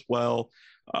four as well.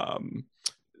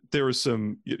 There was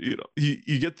some,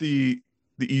 you get the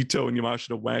Ito and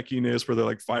Yamashita wackiness where they're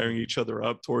like firing each other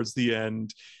up towards the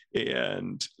end,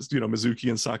 and Mizuki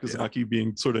and Sakazaki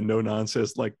being sort of no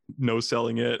nonsense, like no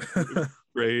selling it.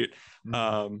 Great.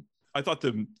 I thought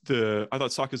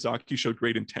Sakazaki showed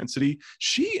great intensity.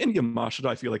 She and Yamashita,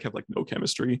 I feel like, have like no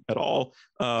chemistry at all.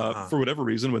 For whatever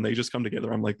reason, when they just come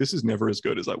together, I'm like, this is never as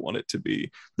good as I want it to be.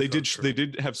 They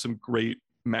did have some great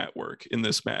mat work in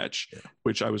this match,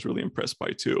 which I was really impressed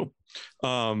by too.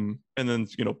 And then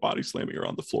body slamming her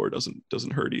on the floor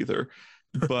doesn't hurt either.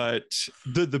 But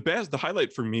the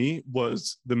highlight for me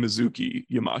was the Mizuki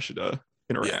Yamashita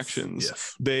interactions.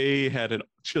 Yes. They had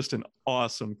just an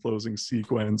awesome closing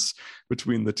sequence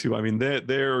between the two. I mean,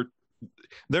 they're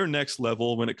next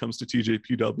level when it comes to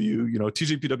TJPW.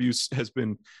 TJPW has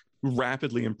been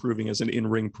rapidly improving as an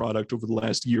in-ring product over the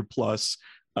last year plus.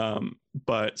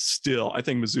 But still, I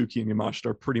think Mizuki and Yamashita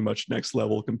are pretty much next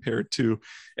level compared to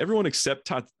everyone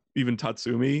except even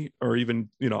Tatsumi, or even,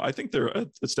 I think they're a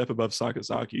step above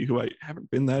Sakazaki, who I haven't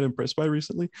been that impressed by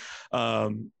recently.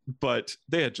 But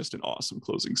they had just an awesome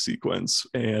closing sequence,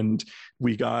 and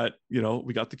we got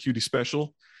the cutie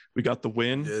special. We got the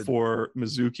win for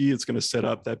Mizuki. It's going to set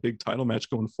up that big title match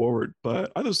going forward.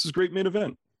 But I thought this was a great main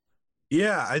event.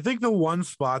 Yeah, I think the one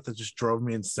spot that just drove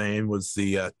me insane was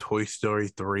the Toy Story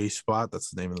 3 spot.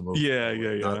 That's the name of the movie. Yeah.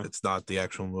 It's not the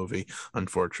actual movie,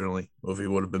 unfortunately. Movie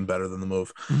would have been better than the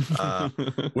move.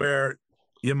 Where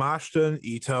Yamashita and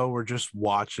Ito were just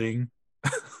watching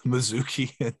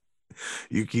Mizuki and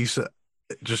Yuka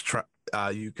just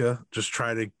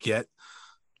try to get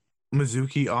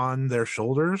Mizuki on their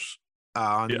shoulders,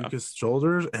 Yuka's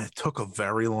shoulders, and it took a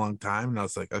very long time. And I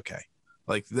was like, okay.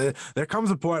 Like there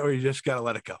comes a point where you just gotta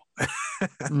let it go.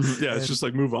 It's just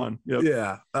like move on. Yep.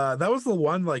 Yeah, that was the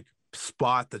one like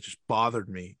spot that just bothered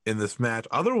me in this match.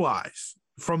 Otherwise,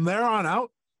 from there on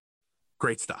out,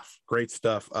 great stuff.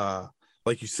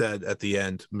 Like you said at the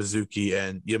end, Mizuki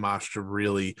and Yamashita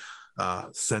really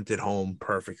sent it home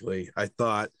perfectly. I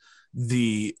thought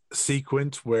the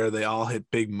sequence where they all hit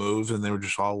big moves and they were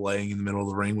just all laying in the middle of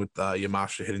the ring with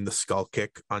Yamashita hitting the skull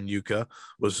kick on Yuka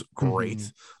was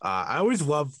great. I always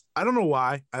love, I don't know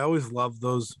why, I always love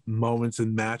those moments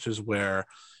in matches where,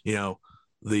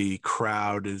 the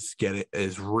crowd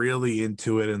is really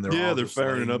into it, and they're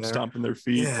firing up, stomping their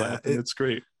feet, clapping. It's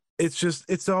great.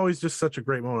 It's always just such a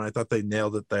great moment. I thought they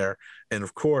nailed it there. And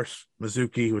of course,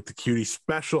 Mizuki with the cutie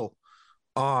special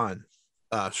on.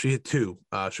 She hit two.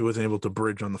 She wasn't able to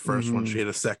bridge on the first one. She hit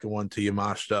a second one to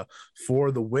Yamashita for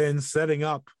the win, setting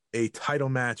up a title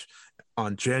match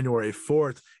on January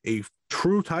 4th, a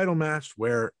true title match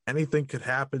where anything could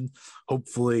happen.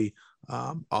 Hopefully,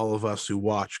 all of us who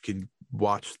watch can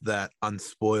watch that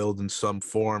unspoiled in some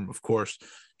form. Of course,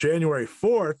 January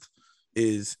 4th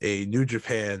is a New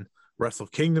Japan Wrestle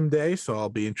Kingdom Day, so I'll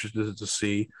be interested to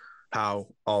see how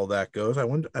all that goes. I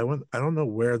don't know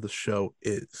where the show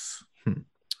is.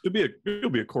 It'll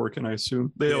be a Corkin, I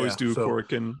assume. They always do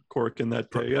Corkin that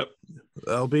day. Yep.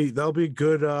 That'll be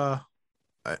good. I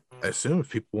assume if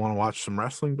people want to watch some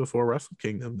wrestling before Wrestle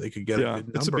Kingdom, they could get a good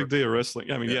number. It's a big day of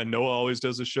wrestling. I mean, Noah always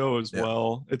does a show as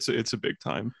well. It's a big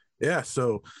time. Yeah,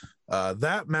 so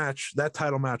that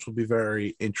title match will be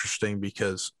very interesting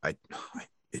because it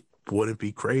wouldn't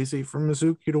be crazy for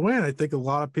Mizuki to win. I think a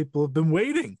lot of people have been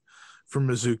waiting for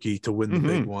Mizuki to win the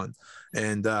big one.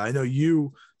 And I know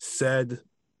you said,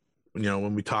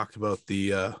 when we talked about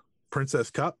the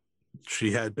Princess Cup,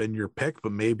 she had been your pick,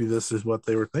 but maybe this is what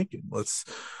they were thinking. Let's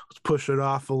push it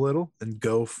off a little and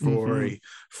go for a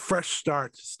fresh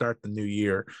start to start the new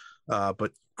year.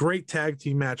 But great tag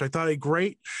team match. I thought a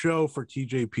great show for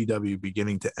TJPW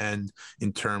beginning to end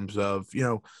in terms of,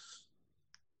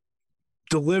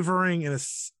 delivering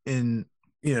in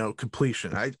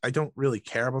completion. I don't really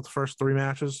care about the first three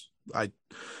matches.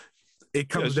 It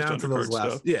comes down to those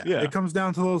last it comes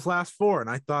down to those last four, and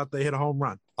I thought they hit a home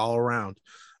run all around.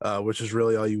 Which is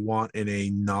really all you want in a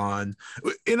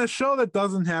show that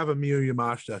doesn't have a Miyu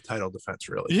Yamashita title defense,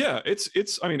 really. Yeah, it's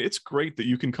great that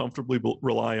you can comfortably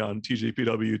rely on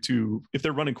TJPW to, if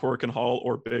they're running Korakuen Hall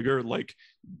or bigger, like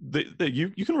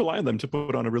you can rely on them to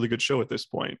put on a really good show at this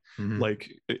point.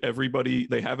 Like everybody,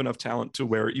 they have enough talent to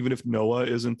where even if Noah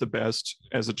isn't the best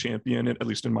as a champion, at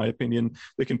least in my opinion,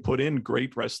 they can put in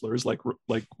great wrestlers like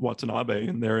Watanabe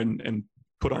in there and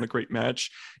put on a great match.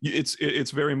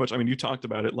 It's very much, you talked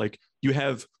about it, like you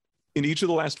have in each of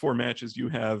the last four matches, you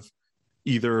have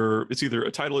either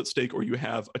a title at stake or you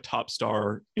have a top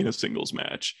star in a singles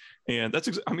match. And that's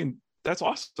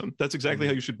awesome. That's exactly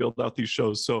how you should build out these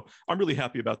shows. So I'm really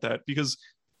happy about that because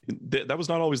that was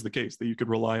not always the case, that you could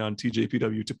rely on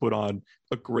TJPW to put on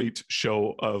a great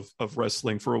show of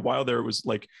wrestling. For a while there, it was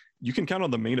like you can count on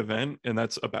the main event and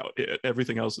that's about it.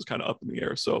 Everything else is kind of up in the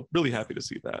air. So really happy to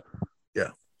see that.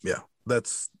 Yeah,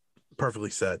 that's perfectly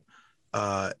said.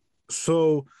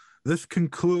 So this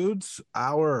concludes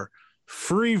our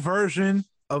free version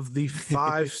of the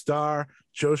 5-star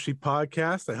Joshi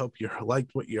podcast. I hope you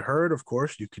liked what you heard. Of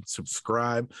course, you can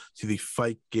subscribe to the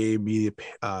Fight Game Media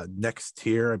next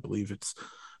tier. I believe it's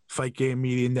Fight Game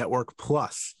Media Network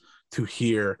Plus to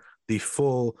hear the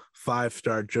full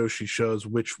 5-star Joshi shows,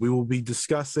 which we will be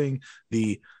discussing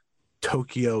the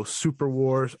Tokyo Super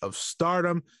Wars of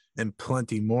Stardom and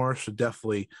plenty more. So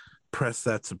definitely press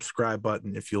that subscribe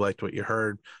button if you liked what you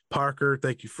heard. Parker,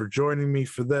 thank you for joining me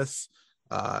for this.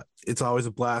 It's always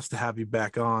a blast to have you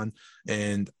back on,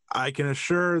 and I can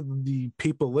assure the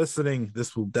people listening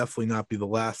this will definitely not be the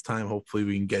last time. Hopefully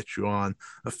we can get you on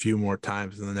a few more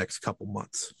times in the next couple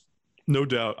months. No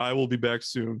doubt. I will be back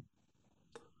soon.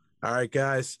 All right,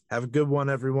 guys, have a good one,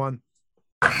 everyone.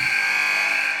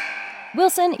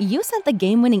 Wilson, you sent the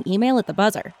game-winning email at the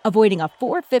buzzer, avoiding a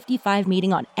 4:55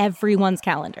 meeting on everyone's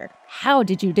calendar. How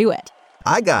did you do it?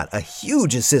 I got a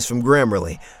huge assist from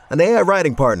Grammarly, an AI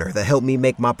writing partner that helped me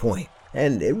make my point.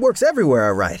 And it works everywhere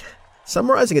I write.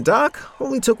 Summarizing a doc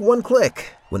only took one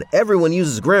click. When everyone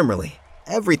uses Grammarly,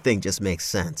 everything just makes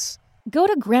sense. Go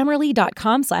to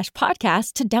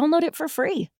Grammarly.com/podcast to download it for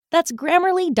free. That's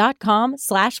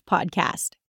Grammarly.com/podcast.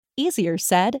 Easier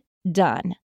said, done.